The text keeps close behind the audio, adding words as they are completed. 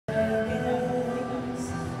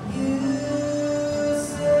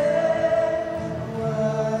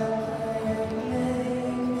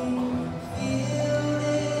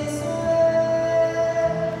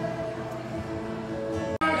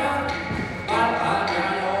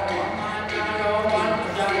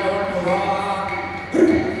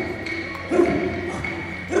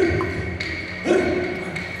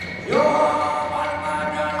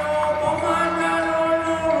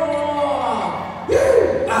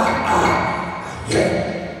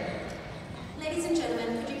Ladies and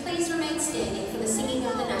gentlemen, could you please remain standing for the singing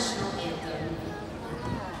of the national anthem?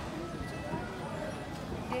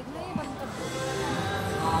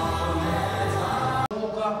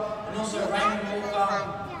 And also Raymond Walker,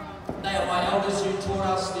 they are my elders who taught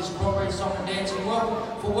us this corporate song and dance. And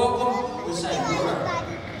welcome, we say water.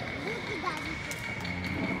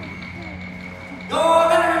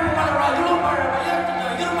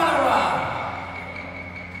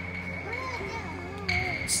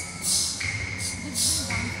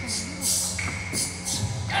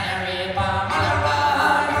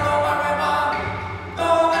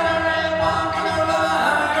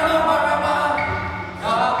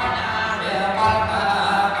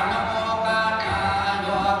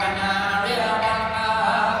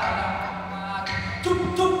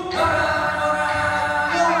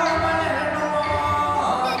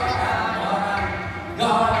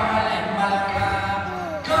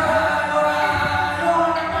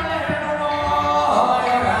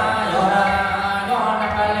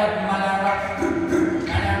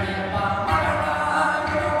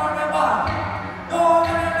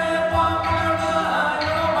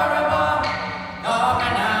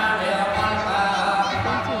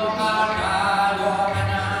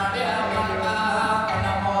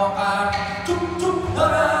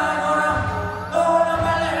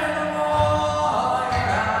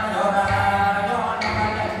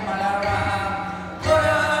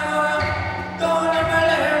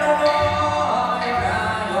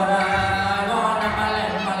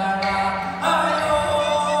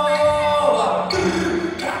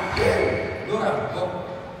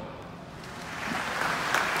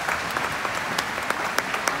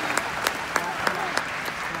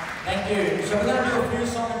 Thank you. So we're going to do a few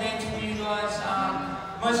song and dance for you guys.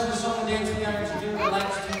 Most of the song and dance we're going to do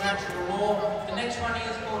relates to natural law. The next one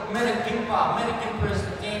is called Metagimpa. Metagimpa is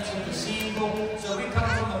the dance of the seagull. So we come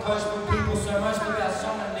from the coastal people, so most of our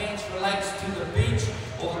song and dance relates to the beach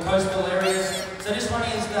or the coastal areas. So this one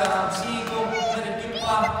is the seagull,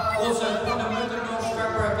 Metagimpa. Also, Pundamuka, North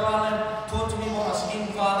Stradbroke Island, taught to me by my skin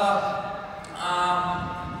father.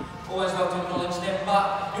 Always like to acknowledge them.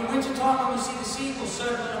 But in winter time, when we see the seagulls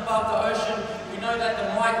circling above the ocean, we know that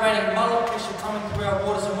the migrating mullet fish are coming through our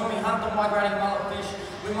waters. And when we hunt the migrating mullet fish,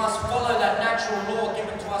 we must follow that natural law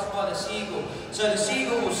given to us by the seagull. So the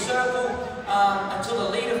seagull will circle until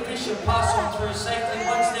the leader fish have passed on through safely.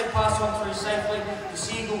 Once they've passed on through safely, the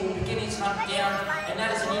seagull will begin his hunt down, and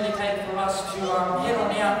that is an indicator for us to head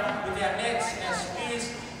on out with our nets and our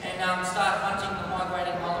spears and start hunting the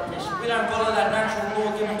migrating mullet fish. If we don't follow that natural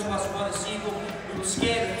law given to us by the seagull, we will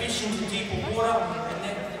scare the fish into deeper water, and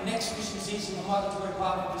then the next fishing season, the migratory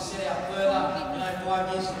path will be set out further.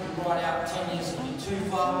 5 years will be right out, 10 years will be too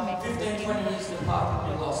far, 15, 20 years the path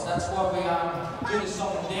will be lost. That's why we do the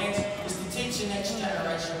song and dance, is to teach the next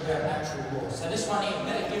generation about natural law. So this one here,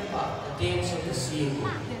 Metagimpa, the dance of the seagull.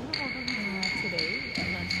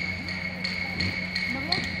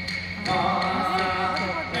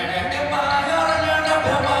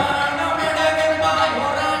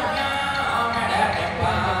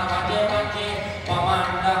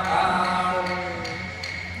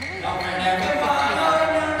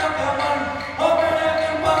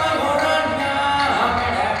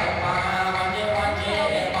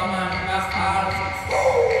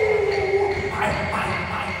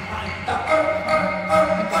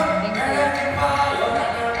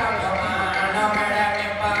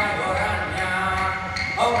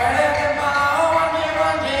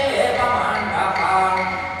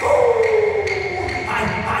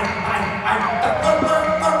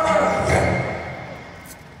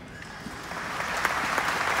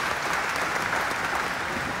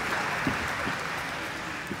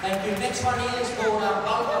 Thank you. Next one here is called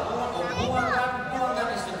Buangan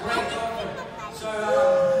is the great dolphin. So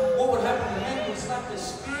what would happen, the men would slap their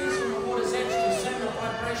spears on the water's edge to send the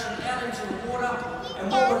vibration out into the water, and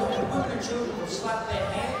women and children would slap their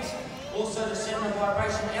hands also to send the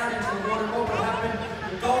vibration out into the water. What would happen?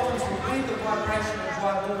 The dolphins would feed the vibration and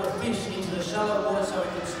drive all the fish into the shallow water so we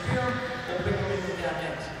could spear them or bring them in with our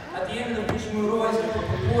nets. At the end of the fishing, we would always give a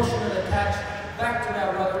proportion of the catch back to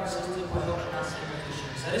our brothers and sisters who were helping us in the fishing.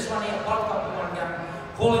 So this one here,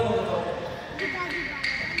 Buangan, calling all the dolphins.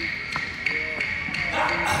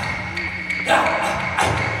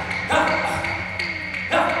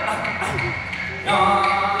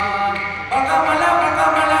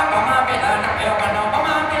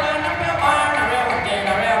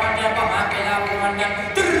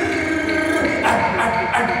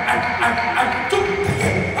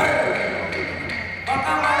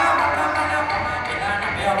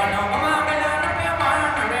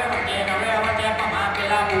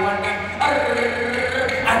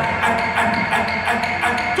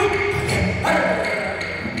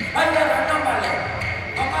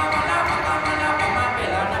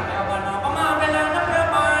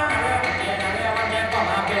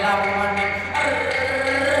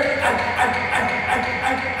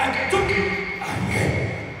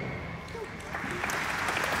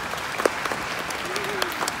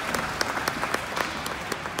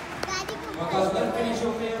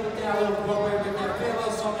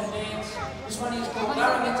 one is called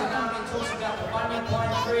Garring Internami. It talks about the bunya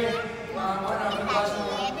pine tree. I don't know if you guys know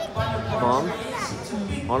what bunya pine tree is. It's a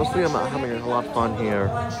big Honestly, I'm having a lot of fun here.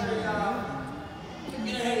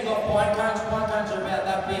 You know how you got pine cones? Pine cones are about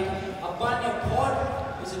that big. A bunya pod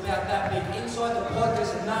is about that big. Inside the pod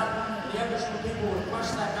there's a nut. The Aboriginal people would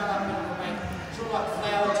crush that nut up and make sort of like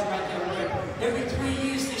flour to make their work. Every 3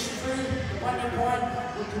 years this tree, the bunya pine,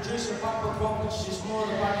 would produce a bumper crop, which is more of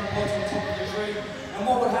the bunya pods on top of the tree. And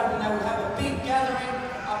what would happen, they would have a big gathering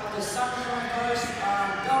up at the Sunshine Coast,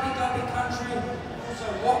 Gubbi Gubbi country, also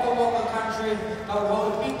Waka Waka country. They would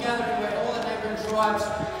hold a big gathering where all the neighbouring tribes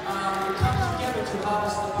would come together to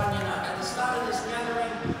harvest the bunya nut. At the start of this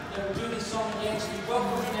gathering, they would do this song and dance to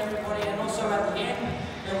welcome in everybody, and also at the end,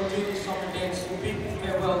 they would do this song and dance to bid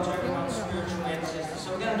farewell to everyone's spiritual ancestors.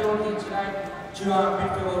 So we're going to do it here today to bid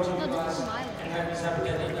farewell to you guys and hope you have a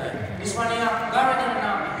deadly day. This one here, Garring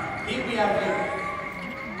Internami. Here we have it.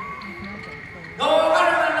 No,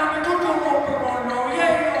 Garring Internami, do no,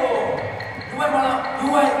 yeah, you wait, man,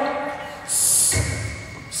 you wait.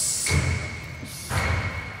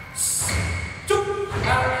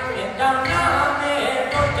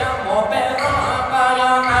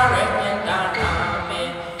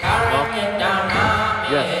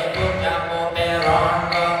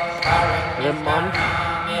 Mom,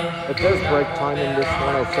 if there's break time in this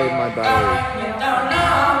one, I'll save my battery.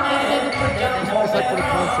 It's like for the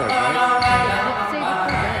concert, right?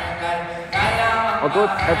 I'll go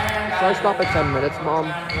should I stop at 10 minutes, Mom?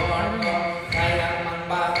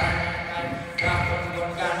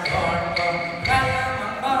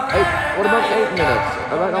 Hey, what about 8 minutes?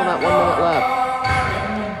 I might only have 1 minute left.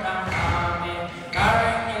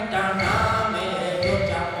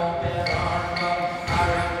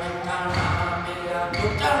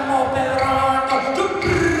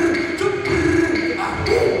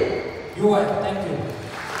 Thank you.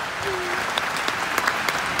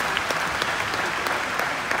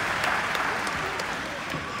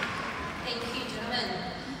 Thank you, gentlemen.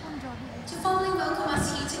 To formally welcome us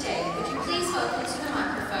here today, would you please welcome to the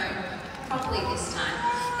microphone, properly this time,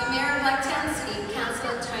 the Mayor of Blacktown City,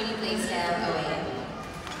 Councillor Tony Bleasdale OAM.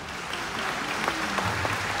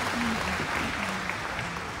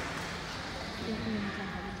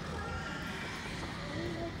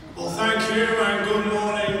 Well, thank you and good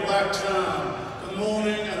morning, Blacktown. Good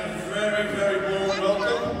morning and a very, very warm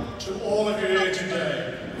welcome to all of you here today.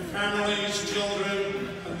 Families, children,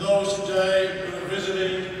 and those today who are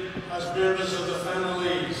visiting as members of the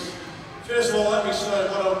families. First of all, let me say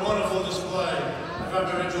what a wonderful display of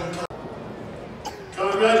Aboriginal culture.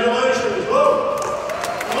 Congratulations! Whoa!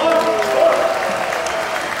 Come on! Whoa!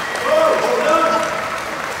 Whoa! Well done!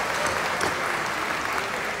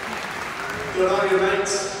 Good on you,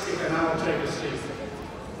 mates. You can now take a seat.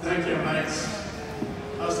 Thank you, mates.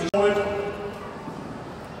 As the forward,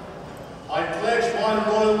 I pledge my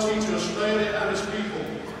loyalty to Australia and its people,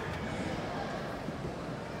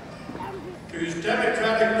 whose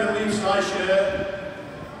democratic beliefs I share,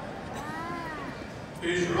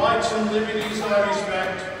 whose rights and liberties I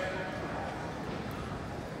respect,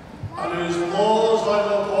 and whose laws I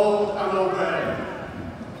will uphold and obey.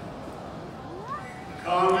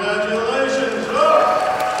 Congratulations!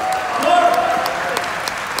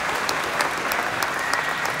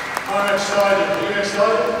 I'm excited. Are you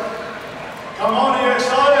excited? Come on, are you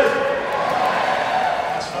excited?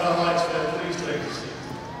 That's what I like to do. Please take a seat.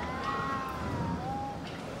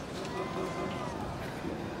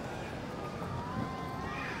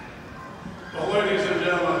 Well, ladies and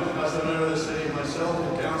gentlemen, as the Mayor of the City, myself,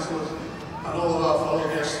 the councillors, and all of our fellow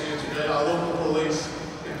guests here today, our local police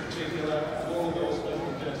in particular, and all of those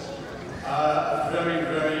special guests, a very,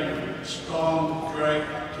 very strong, great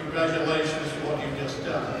congratulations for what you've just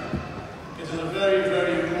done. It is a very,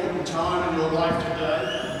 very important time in your life today,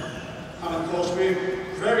 and of course we're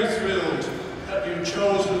very thrilled that you've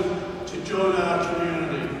chosen to join our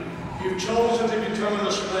community. You've chosen to become an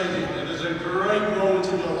Australian. It is a great moment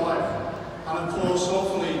in your life, and of course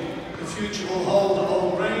hopefully the future will hold a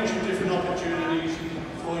whole range of different opportunities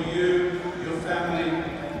for you, your family,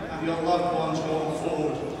 and your loved ones going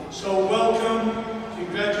forward. So welcome,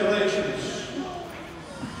 congratulations.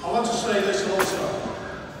 I want to say this also.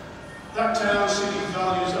 Blacktown City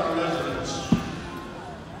values our residents.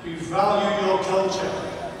 We value your culture,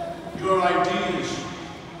 your ideas,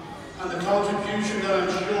 and the contribution that I'm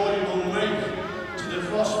sure you will make to the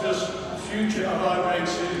prosperous future of our great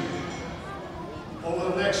city. Over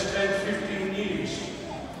the next 10, 15 years,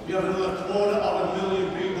 we have another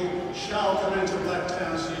 250,000 people shall come into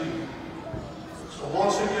Blacktown City. So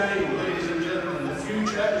once again, ladies and gentlemen, the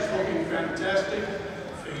future is looking fantastic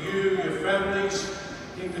for you, your families,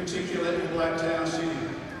 in particular in Blacktown City.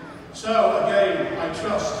 So again, I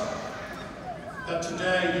trust that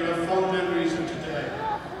today you have fond memories of today.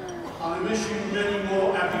 And I wish you many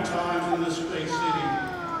more happy times in this great city,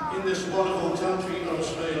 in this wonderful country of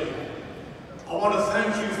Australia. I want to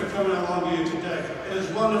thank you for coming along here today. It is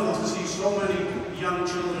wonderful to see so many young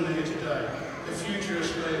children here today. The future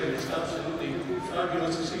Australia is absolutely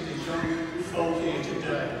fabulous to see these young folk here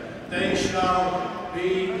today. They shall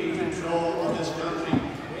be in control of this country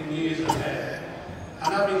in years ahead.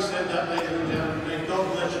 And having said that, ladies and gentlemen, may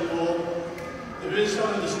God bless you all. There is,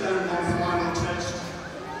 I understand, one final test.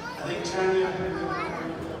 I think Tanya.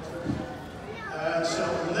 So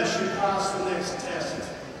unless you pass the next test,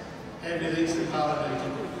 everything's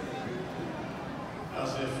invalidated.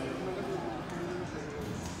 As if.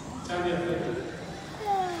 Tanya, thank you.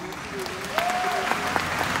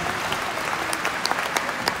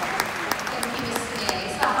 Thank you, Mr. Mayor.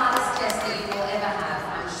 It's the hardest test that you will ever have,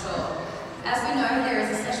 I'm sure. As we know, there is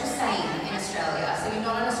a special saying in Australia, so you're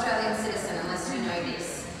not an Australian citizen unless you know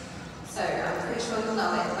this. So I'm pretty sure you'll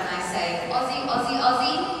know it when I say Aussie, Aussie,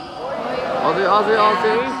 Aussie. Aussie, Aussie,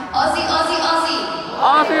 Aussie. Aussie, Aussie, Aussie.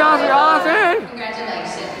 Aussie, Aussie, Aussie.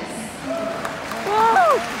 Congratulations.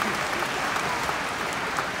 Woo!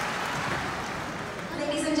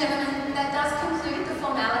 Ladies and gentlemen, that does conclude the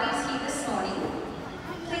formalities here this morning.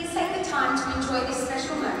 Please take the time to enjoy this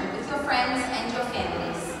special moment with your friends and your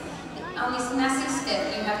families on this massive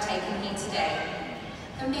step you have taken here today.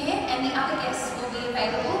 The Mayor and the other guests will be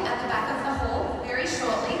available at the back of the hall very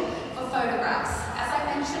shortly for photographs. As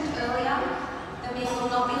I mentioned earlier, the Mayor will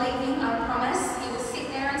not be leaving, I promise. He will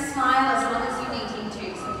sit there and smile as long as you need him to.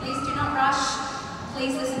 So please do not rush.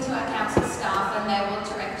 Please listen to our council staff and they will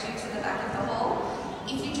direct you to the back of the hall.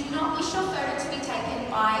 If you do not wish your photo to be taken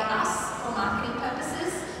by us for marketing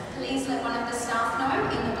purposes, please let one of the staff know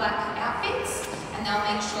in the black outfits and they'll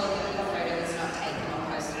make sure that your photo is not taken or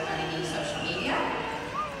posted on any social media.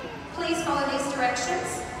 Please follow these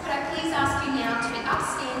directions. Could I please ask you now to be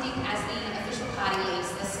upstanding as the official party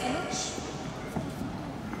leaves the stage?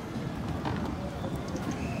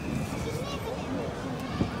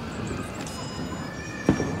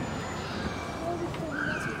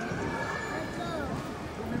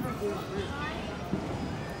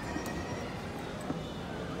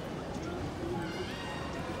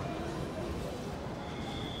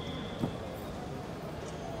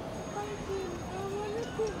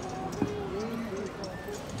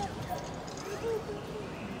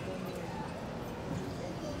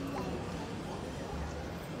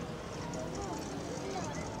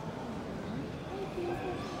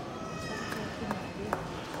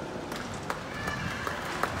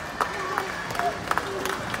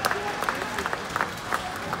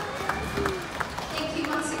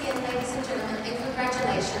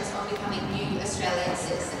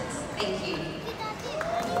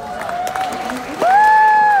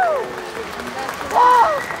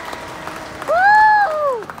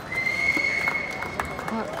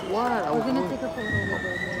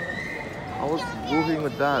 I was moving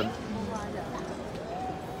with Dad.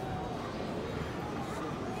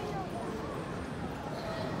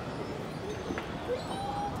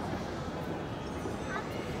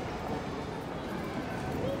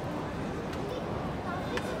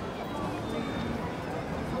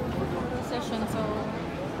 Session, so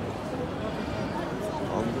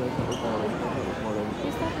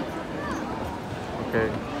okay.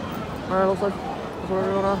 Alright, looks like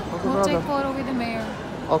we'll take photo with the mayor.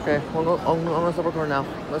 Okay, I'm gonna stop recording now.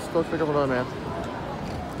 Let's go figure out the mayor.